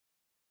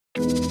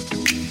Hey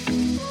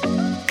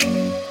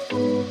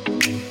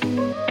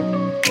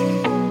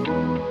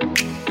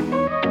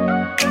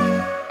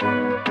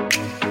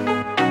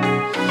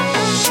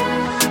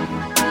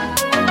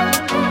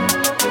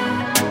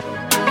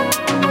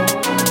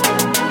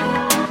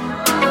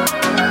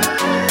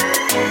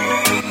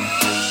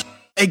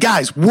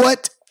guys,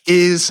 what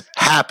is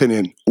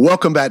happening?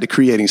 Welcome back to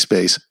Creating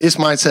Space. It's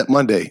Mindset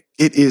Monday.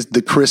 It is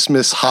the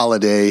Christmas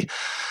holiday.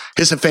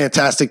 It's a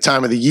fantastic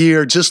time of the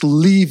year. Just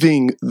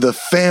leaving the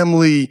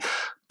family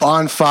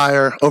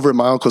bonfire over at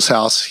my uncle's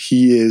house.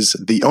 He is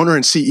the owner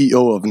and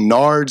CEO of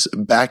Nard's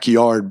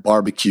Backyard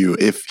Barbecue.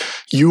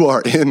 If you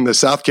are in the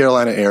South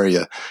Carolina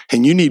area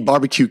and you need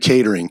barbecue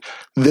catering,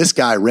 this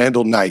guy,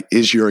 Randall Knight,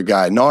 is your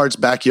guy. Nard's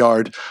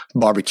Backyard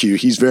Barbecue.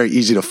 He's very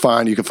easy to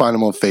find. You can find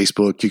him on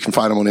Facebook. You can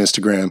find him on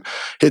Instagram.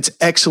 It's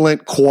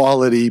excellent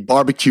quality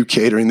barbecue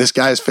catering. This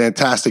guy is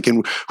fantastic.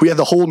 And we have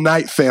the whole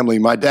Knight family.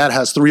 My dad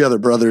has 3 other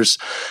brothers,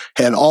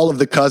 and all of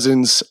the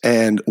cousins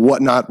and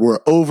whatnot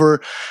were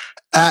over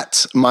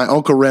at my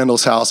Uncle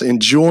Randall's house,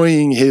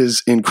 enjoying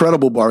his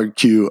incredible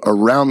barbecue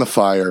around the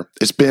fire.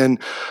 It's been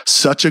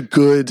such a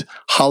good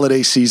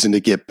holiday season to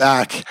get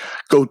back,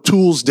 go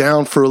tools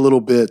down for a little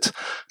bit,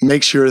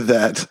 make sure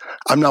that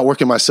I'm not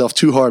working myself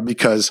too hard,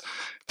 because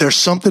there's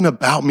something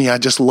about me. I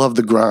just love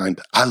the grind.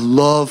 I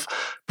love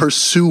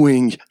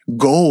pursuing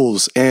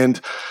goals. And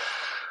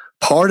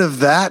part of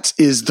that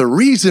is the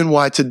reason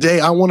why today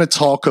I want to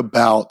talk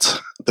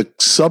about the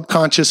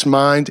subconscious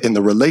mind and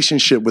the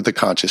relationship with the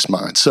conscious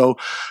mind. So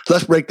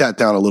let's break that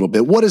down a little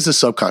bit. What is the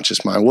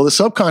subconscious mind? Well, the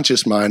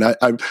subconscious mind, I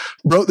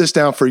wrote this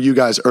down for you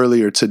guys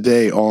earlier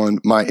today on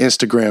my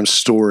Instagram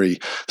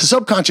story. The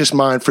subconscious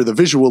mind, for the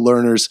visual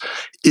learners,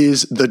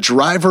 is the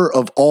driver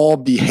of all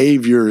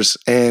behaviors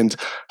and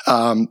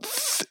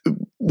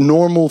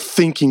normal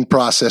thinking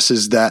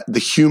processes that the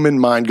human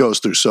mind goes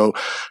through. So,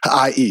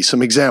 i.e.,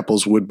 some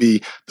examples would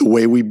be the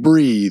way we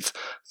breathe,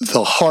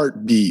 the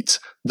heartbeat,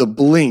 the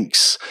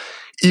blinks,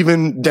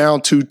 even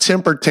down to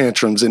temper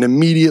tantrums and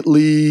immediate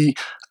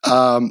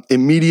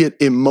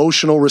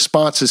emotional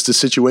responses to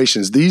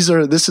situations.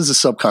 This is a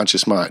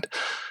subconscious mind.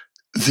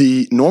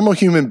 The normal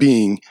human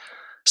being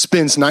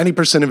spends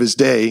 90% of his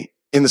day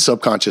in the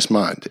subconscious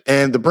mind.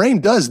 And the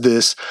brain does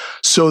this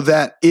so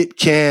that it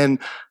can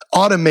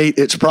automate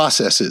its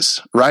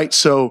processes, right?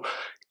 So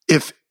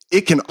if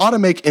it can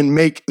automate and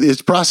make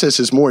its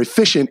processes more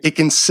efficient, it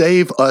can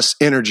save us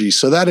energy.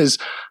 So that is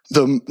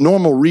the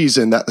normal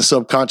reason that the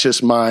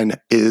subconscious mind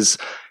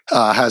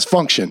has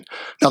function.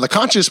 Now, the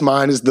conscious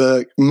mind is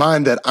the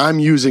mind that I'm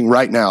using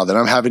right now, that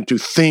I'm having to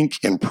think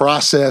and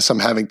process. I'm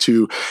having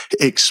to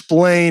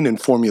explain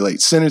and formulate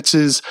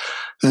sentences.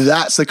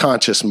 That's the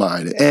conscious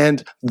mind.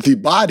 And the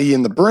body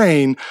and the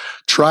brain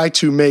try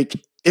to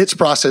make its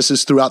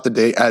processes throughout the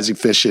day as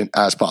efficient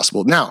as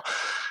possible. Now,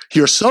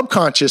 your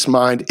subconscious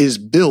mind is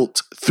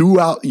built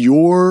throughout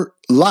your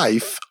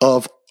life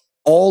of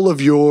all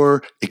of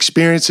your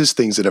experiences,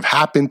 things that have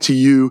happened to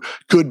you,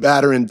 good,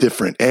 bad, or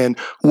indifferent. And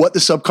what the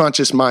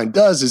subconscious mind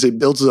does is it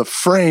builds a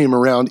frame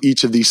around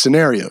each of these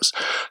scenarios.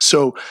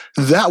 So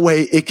that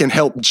way it can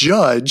help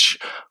judge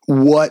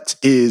what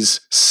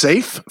is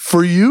safe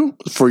for you,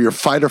 for your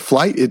fight or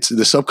flight. It's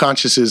the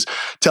subconscious is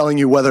telling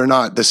you whether or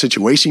not the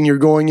situation you're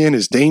going in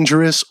is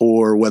dangerous,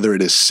 or whether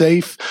it is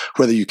safe,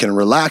 whether you can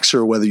relax,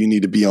 or whether you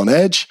need to be on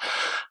edge.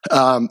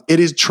 It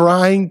is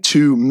trying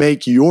to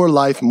make your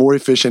life more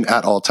efficient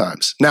at all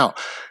times. Now,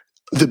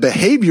 the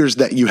behaviors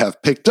that you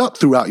have picked up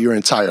throughout your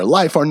entire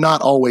life are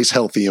not always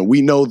healthy, and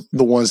we know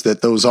the ones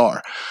that those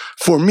are.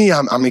 For me,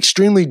 I'm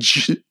extremely,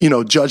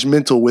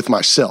 judgmental with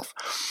myself.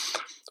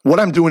 What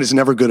I'm doing is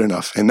never good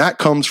enough. And that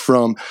comes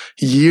from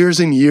years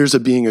and years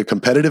of being a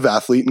competitive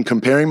athlete and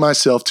comparing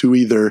myself to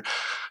either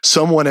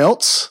someone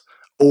else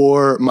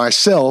or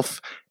myself,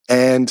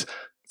 and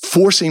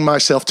forcing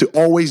myself to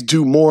always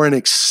do more and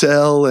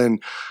excel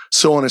and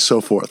so on and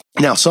so forth.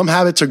 Now, some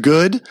habits are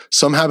good.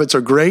 Some habits are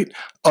great.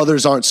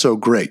 Others aren't so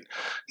great.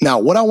 Now,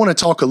 what I want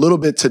to talk a little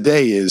bit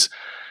today is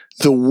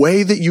the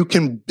way that you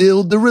can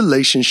build the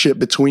relationship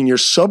between your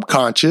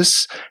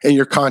subconscious and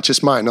your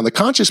conscious mind. Now, the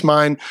conscious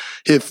mind,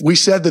 if we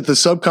said that the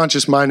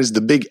subconscious mind is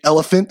the big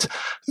elephant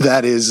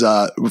that is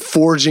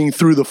foraging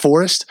through the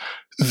forest,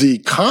 the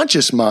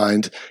conscious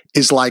mind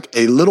is like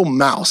a little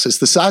mouse. It's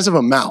the size of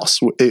a mouse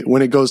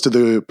when it goes to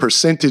the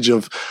percentage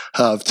of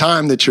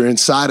time that you're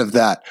inside of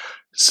that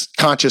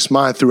conscious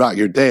mind throughout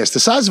your day. It's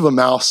the size of a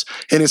mouse,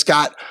 and it's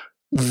got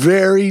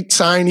very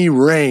tiny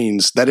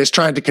reins that is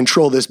trying to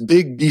control this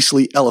big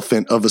beastly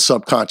elephant of the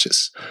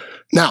subconscious.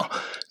 Now,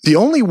 the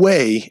only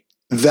way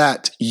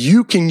that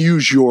you can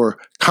use your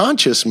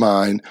conscious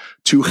mind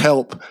to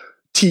help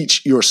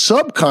teach your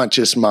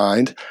subconscious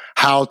mind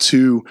how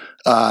to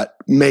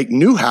make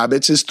new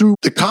habits is through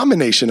the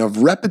combination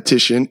of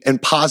repetition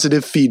and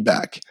positive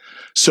feedback.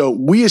 So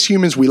we as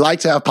humans, we like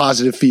to have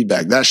positive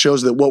feedback. That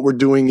shows that what we're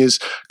doing is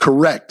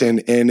correct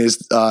and is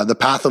the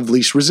path of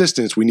least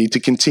resistance. We need to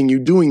continue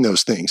doing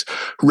those things.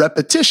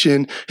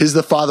 Repetition is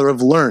the father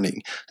of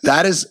learning.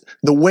 That is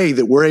the way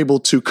that we're able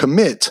to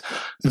commit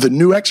the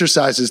new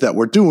exercises that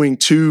we're doing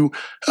to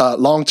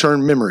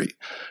long-term memory.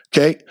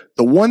 Okay?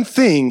 The one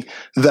thing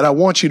that I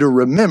want you to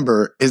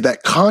remember is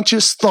that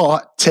conscious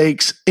thought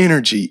takes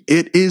energy.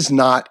 It is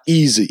not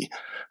easy.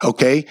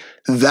 Okay?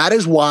 That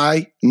is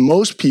why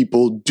most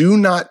people do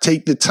not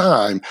take the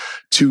time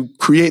to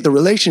create the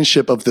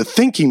relationship of the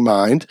thinking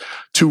mind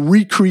to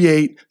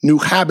recreate new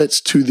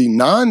habits to the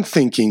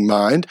non-thinking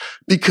mind,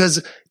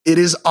 because it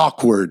is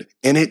awkward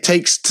and it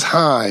takes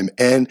time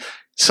and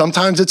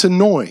sometimes it's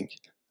annoying,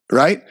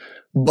 right?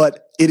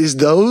 But it is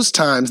those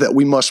times that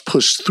we must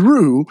push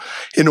through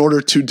in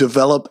order to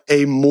develop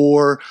a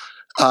more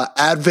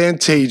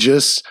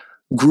advantageous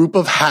group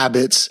of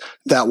habits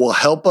that will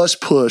help us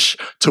push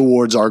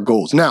towards our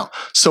goals. Now,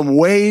 some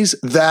ways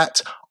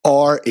that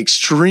are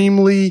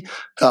extremely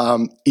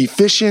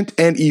efficient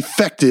and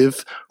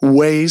effective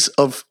ways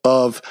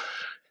of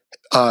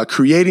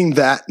creating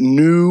that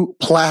new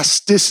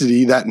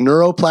plasticity, that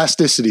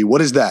neuroplasticity.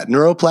 What is that?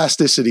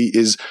 Neuroplasticity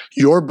is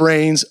your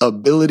brain's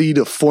ability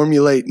to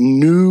formulate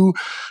new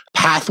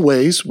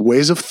pathways,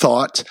 ways of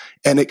thought,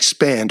 and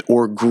expand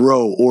or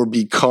grow or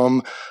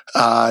become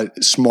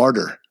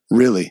smarter.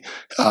 Really,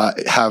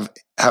 have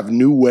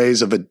new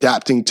ways of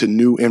adapting to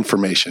new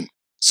information.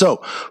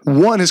 So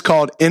one is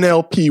called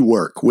NLP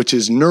work, which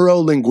is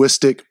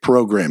neuro-linguistic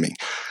programming.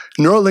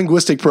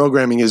 Neuro-linguistic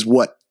programming is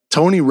what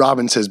Tony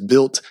Robbins has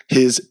built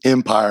his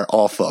empire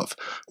off of.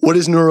 What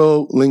is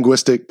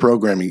neuro-linguistic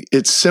programming?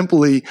 It's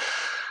simply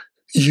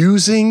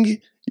using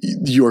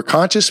your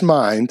conscious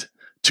mind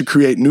to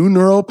create new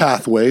neural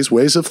pathways,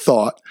 ways of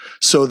thought,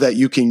 so that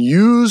you can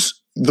use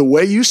the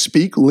way you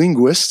speak,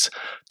 linguists,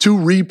 to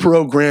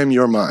reprogram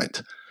your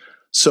mind.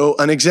 So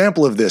an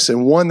example of this,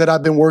 and one that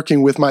I've been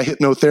working with my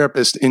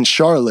hypnotherapist in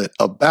Charlotte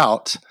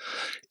about,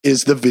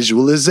 is the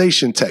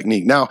visualization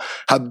technique. Now,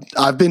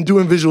 I've been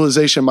doing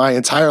visualization my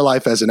entire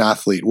life as an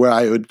athlete, where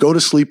I would go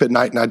to sleep at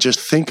night and I just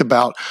think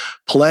about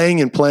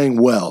playing and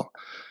playing well,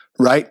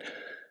 right?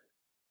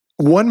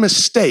 One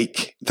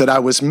mistake that I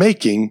was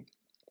making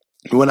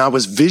when I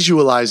was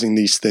visualizing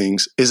these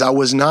things is I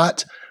was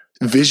not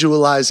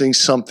visualizing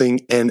something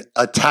and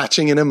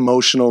attaching an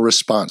emotional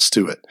response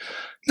to it.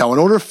 Now, in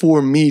order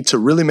for me to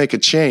really make a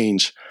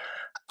change,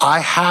 I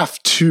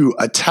have to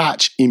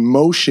attach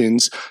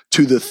emotions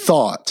to the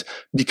thought,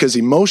 because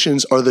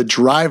emotions are the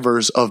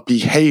drivers of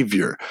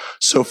behavior.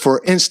 So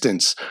for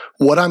instance,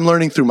 what I'm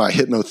learning through my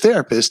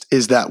hypnotherapist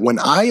is that when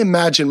I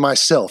imagine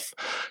myself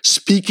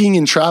speaking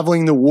and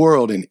traveling the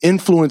world and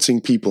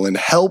influencing people and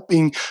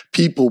helping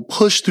people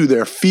push through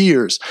their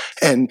fears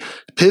and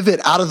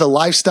pivot out of the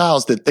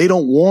lifestyles that they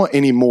don't want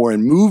anymore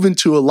and move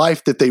into a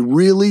life that they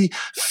really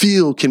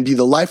feel can be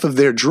the life of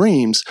their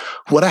dreams,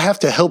 what I have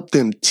to help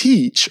them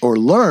teach or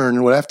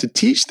learn, what I have to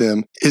teach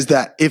them is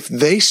that if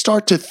they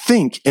start to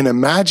think and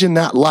imagine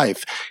that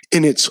life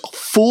in its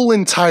full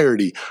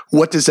entirety,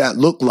 what does that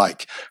look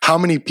like? How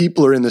many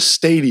people are in the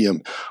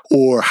stadium?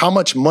 Or how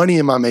much money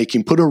am I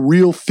making? Put a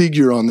real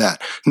figure on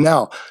that.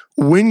 Now,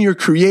 when you're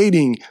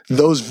creating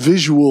those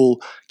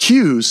visual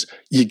cues,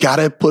 you got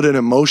to put an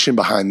emotion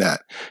behind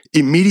that.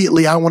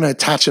 Immediately, I want to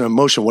attach an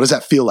emotion. What does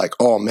that feel like?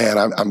 Oh man,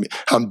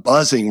 I'm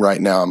buzzing right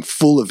now. I'm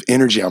full of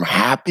energy. I'm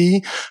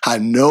happy. I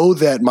know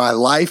that my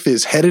life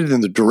is headed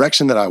in the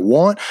direction that I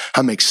want.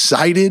 I'm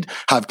excited.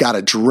 I've got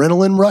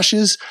adrenaline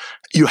rushes.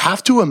 You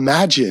have to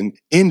imagine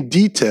in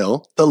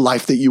detail the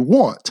life that you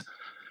want,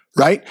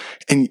 right?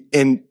 And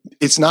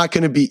it's not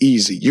going to be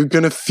easy. You're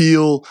going to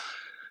feel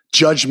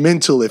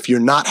judgmental if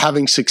you're not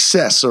having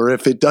success or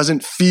if it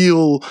doesn't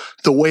feel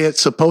the way it's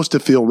supposed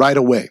to feel right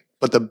away.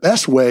 But the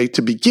best way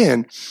to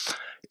begin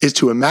is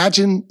to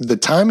imagine the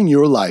time in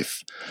your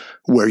life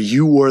where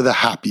you were the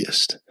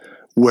happiest,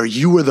 where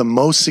you were the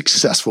most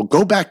successful.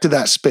 Go back to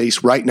that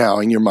space right now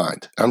in your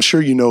mind. I'm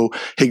sure you know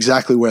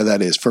exactly where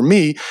that is. For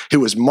me, it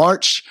was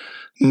March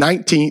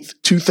 19th,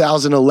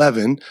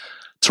 2011,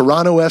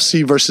 Toronto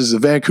FC versus the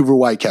Vancouver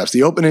Whitecaps,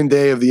 the opening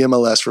day of the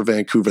MLS for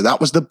Vancouver.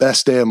 That was the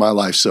best day of my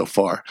life so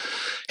far.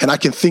 And I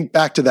can think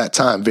back to that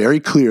time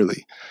very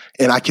clearly.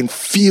 And I can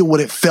feel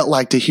what it felt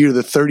like to hear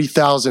the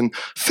 30,000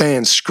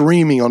 fans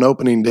screaming on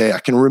opening day. I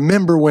can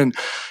remember when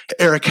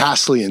Eric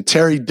Hasley and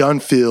Terry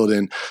Dunfield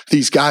and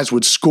these guys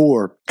would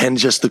score and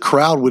just the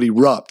crowd would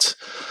erupt.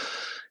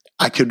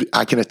 I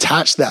can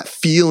attach that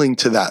feeling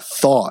to that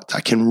thought. I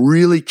can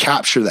really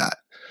capture that.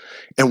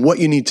 And what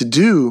you need to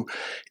do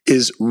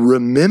is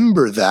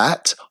remember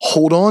that,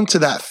 hold on to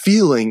that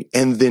feeling,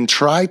 and then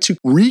try to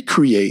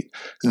recreate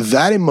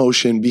that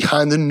emotion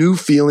behind the new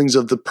feelings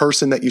of the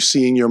person that you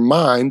see in your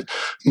mind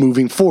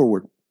moving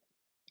forward.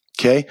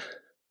 Okay?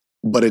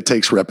 But it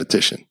takes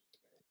repetition.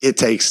 It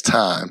takes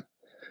time.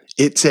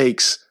 It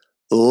takes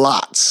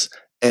lots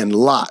and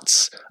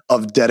lots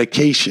of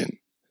dedication.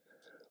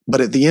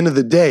 But at the end of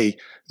the day,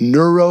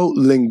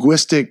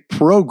 neuro-linguistic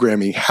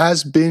programming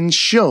has been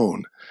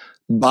shown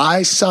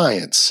by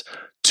science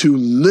to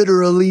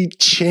literally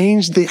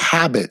change the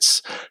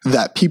habits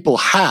that people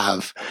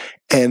have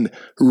and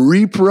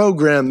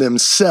reprogram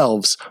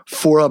themselves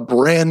for a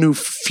brand new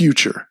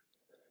future.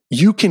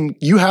 You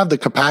have the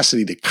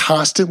capacity to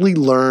constantly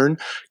learn,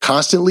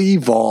 constantly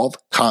evolve,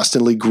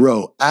 constantly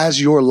grow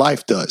as your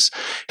life does.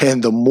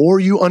 And the more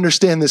you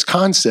understand this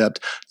concept,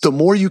 the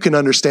more you can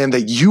understand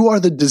that you are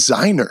the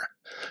designer.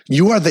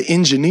 You are the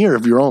engineer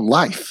of your own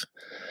life.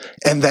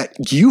 And that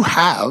you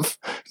have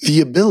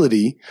the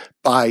ability,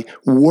 by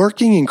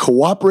working and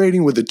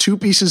cooperating with the two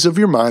pieces of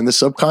your mind, the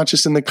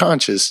subconscious and the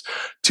conscious,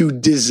 to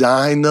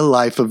design the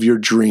life of your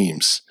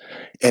dreams.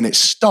 And it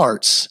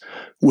starts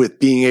with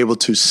being able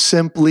to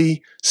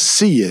simply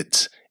see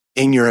it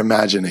in your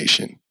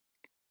imagination.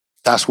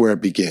 That's where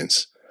it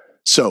begins.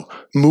 So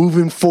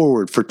moving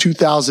forward for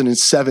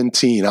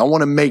 2017, I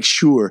want to make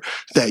sure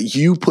that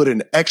you put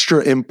an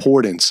extra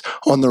importance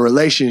on the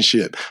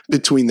relationship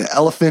between the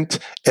elephant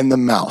and the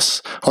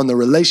mouse, on the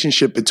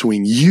relationship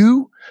between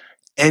you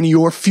and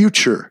your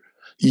future,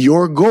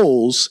 your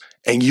goals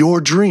and your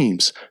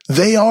dreams.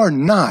 They are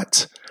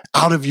not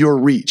out of your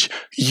reach.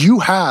 You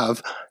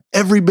have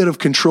every bit of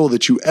control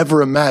that you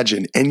ever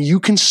imagined, and you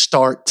can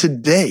start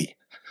today.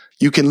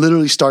 You can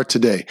literally start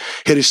today.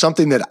 It is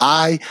something that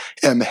I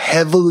am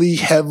heavily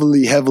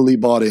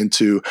bought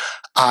into.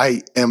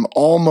 I am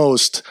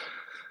almost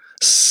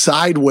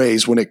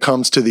sideways when it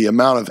comes to the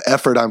amount of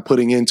effort I'm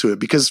putting into it,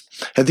 because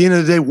at the end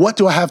of the day, what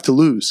do I have to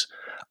lose?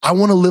 I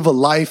want to live a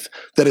life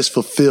that is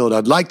fulfilled.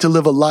 I'd like to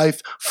live a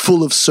life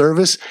full of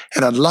service,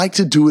 and I'd like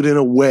to do it in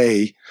a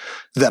way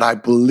that I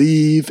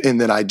believe and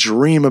that I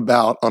dream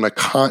about on a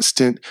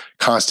constant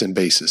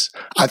basis.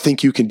 I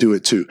think you can do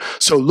it too.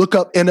 So look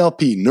up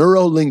NLP,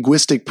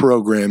 neuro-linguistic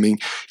programming,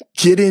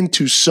 get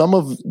into some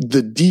of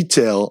the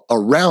detail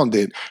around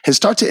it and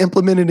start to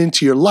implement it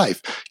into your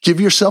life. Give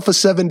yourself a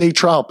 7-day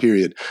trial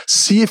period.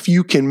 See if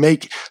you can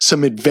make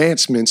some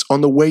advancements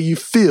on the way you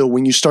feel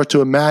when you start to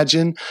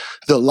imagine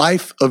the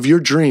life of your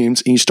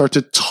dreams and you start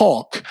to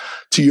talk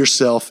to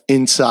yourself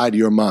inside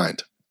your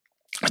mind.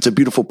 It's a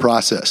beautiful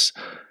process.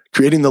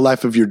 Creating the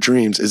life of your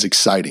dreams is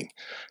exciting,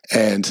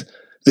 and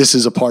this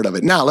is a part of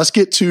it. Now, let's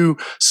get to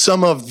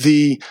some of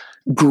the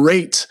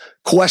great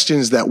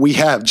questions that we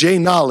have. Jay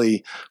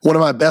Nolly, one of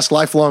my best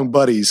lifelong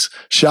buddies,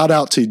 shout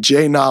out to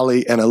Jay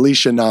Nolly and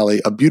Alicia Nolly,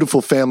 a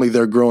beautiful family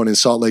they're growing in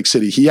Salt Lake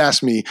City. He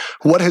asked me,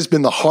 what has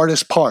been the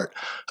hardest part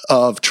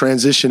of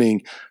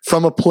transitioning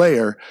from a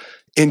player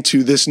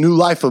into this new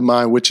life of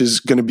mine, which is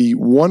going to be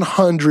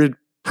 100%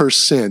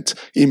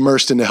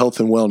 immersed into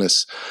health and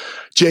wellness?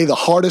 Jay, the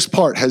hardest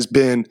part has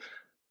been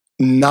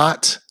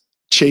not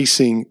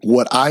chasing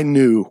what I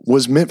knew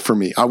was meant for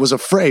me. I was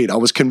afraid. I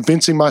was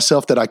convincing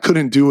myself that I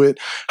couldn't do it.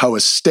 I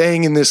was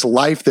staying in this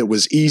life that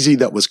was easy,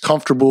 that was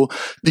comfortable,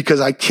 because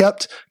I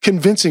kept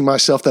convincing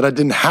myself that I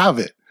didn't have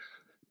it.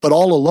 But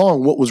all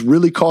along, what was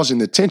really causing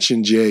the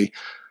tension, Jay,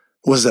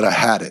 was that I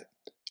had it.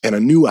 And I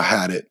knew I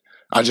had it.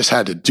 I just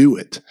had to do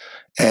it.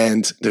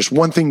 And there's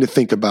one thing to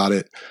think about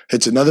it.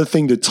 It's another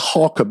thing to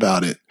talk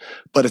about it,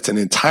 but it's an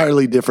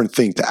entirely different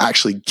thing to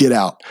actually get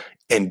out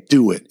and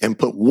do it and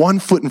put one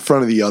foot in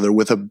front of the other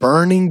with a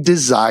burning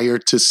desire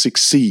to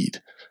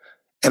succeed.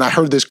 And I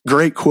heard this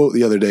great quote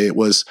the other day. It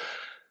was,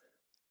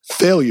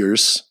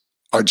 failures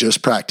are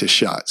just practice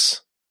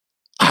shots.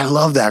 I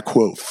love that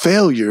quote.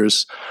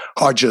 Failures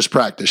are just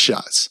practice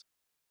shots.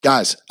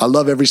 Guys, I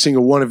love every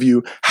single one of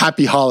you.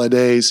 Happy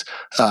holidays.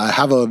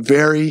 Have a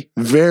very,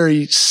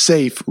 very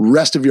safe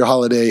rest of your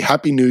holiday.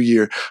 Happy New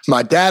Year.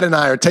 My dad and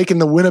I are taking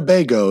the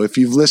Winnebago. If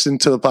you've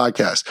listened to the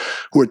podcast,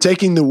 we're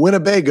taking the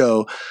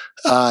Winnebago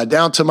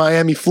down to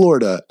Miami,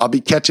 Florida. I'll be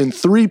catching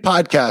 3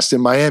 podcasts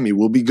in Miami.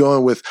 We'll be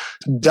going with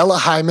Della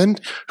Hyman,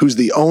 who's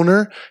the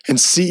owner and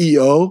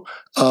CEO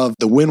of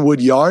the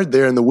Wynwood Yard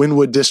there in the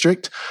Wynwood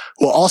district.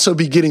 We'll also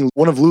be getting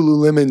one of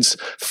Lululemon's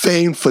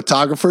famed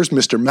photographers,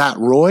 Mr. Matt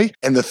Roy.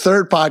 And the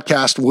third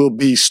podcast will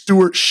be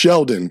Stuart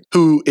Sheldon,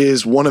 who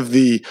is one of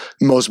the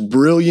most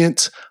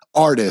brilliant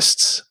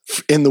artists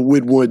in the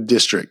Wynwood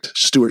district,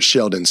 Stuart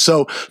Sheldon.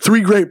 So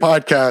 3 great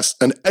podcasts,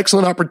 an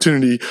excellent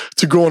opportunity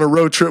to go on a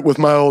road trip with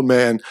my old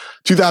man.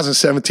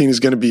 2017 is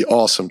going to be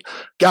awesome.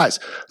 Guys,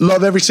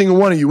 love every single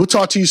one of you. We'll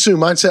talk to you soon.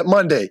 Mindset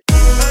Monday.